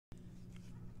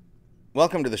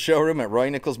Welcome to the showroom at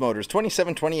Nichols Motors,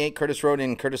 2728 Courtice Road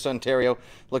in Courtice, Ontario.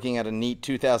 Looking at a neat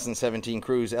 2017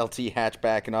 Cruze LT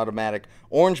hatchback and automatic.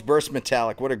 Orange burst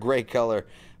metallic, what a great color.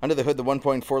 Under the hood, the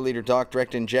 1.4-liter Dock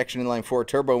direct injection inline 4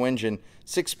 turbo engine,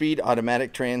 6-speed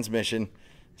automatic transmission.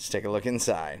 Let's take a look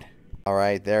inside. All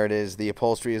right, there it is. The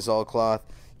upholstery is all cloth.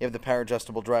 You have the power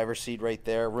adjustable driver's seat right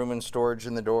there. Room and storage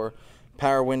in the door.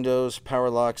 Power windows, power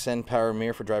locks, and power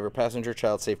mirror for driver passenger.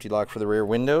 Child safety lock for the rear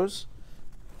windows.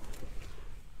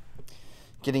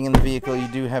 Getting in the vehicle, you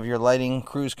do have your lighting,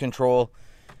 cruise control,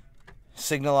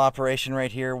 signal operation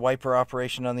right here, wiper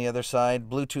operation on the other side,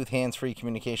 Bluetooth hands-free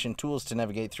communication, tools to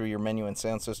navigate through your menu and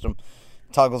sound system,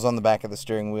 toggles on the back of the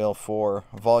steering wheel for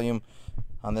volume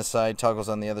on this side, toggles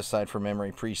on the other side for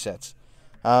memory presets.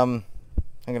 I'm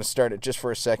going to start it just for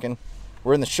a second.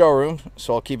 We're in the showroom,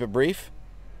 so I'll keep it brief.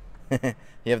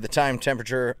 You have the time,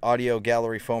 temperature, audio,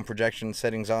 gallery, phone projection,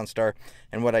 settings OnStar,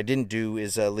 and what I didn't do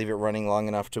is leave it running long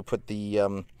enough to put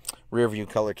the rear view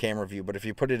color camera view, but if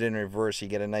you put it in reverse, you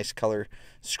get a nice color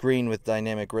screen with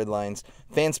dynamic grid lines.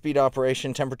 Fan speed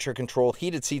operation, temperature control,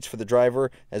 heated seats for the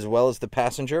driver as well as the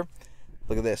passenger.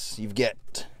 Look at this, you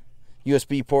get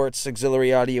USB ports,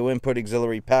 auxiliary audio input,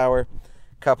 auxiliary power,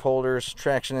 cup holders,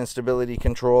 traction and stability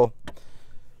control.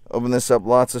 Open this up,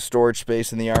 lots of storage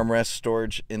space in the armrest,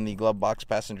 storage in the glove box,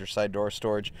 passenger side door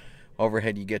storage.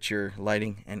 Overhead you get your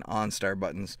lighting and OnStar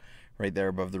buttons right there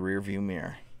above the rear view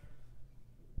mirror.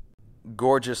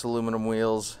 Gorgeous aluminum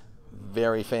wheels,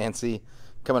 very fancy.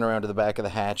 Coming around to the back of the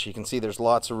hatch, you can see there's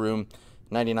lots of room.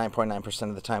 99.9%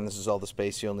 of the time this is all the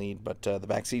space you'll need, but the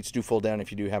back seats do fold down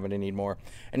if you do happen to need more.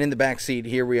 And in the back seat,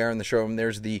 here we are in the showroom,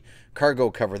 there's the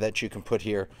cargo cover that you can put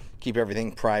here. Keep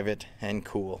everything private and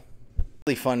cool.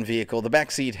 Really fun vehicle. The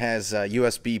back seat has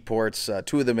USB ports,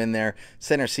 2 of them in there,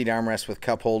 center seat armrest with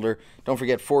cup holder. Don't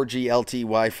forget 4G LTE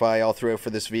Wi-Fi all throughout for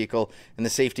this vehicle, and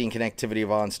the safety and connectivity of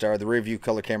OnStar, the rear view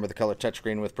color camera, the color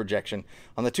touchscreen with projection.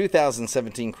 On the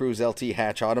 2017 Cruze LT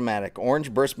hatch automatic,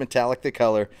 orange burst metallic the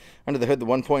color. Under the hood, the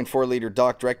 1.4-liter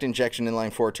Dock direct injection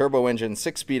inline 4 turbo engine,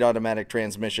 6-speed automatic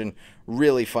transmission.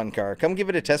 Really fun car. Come give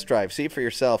it a test drive. See it for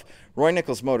yourself.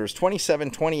 Nichols Motors,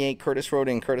 2728 Courtice Road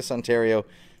in Courtice, Ontario,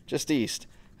 just east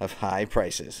of high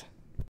prices.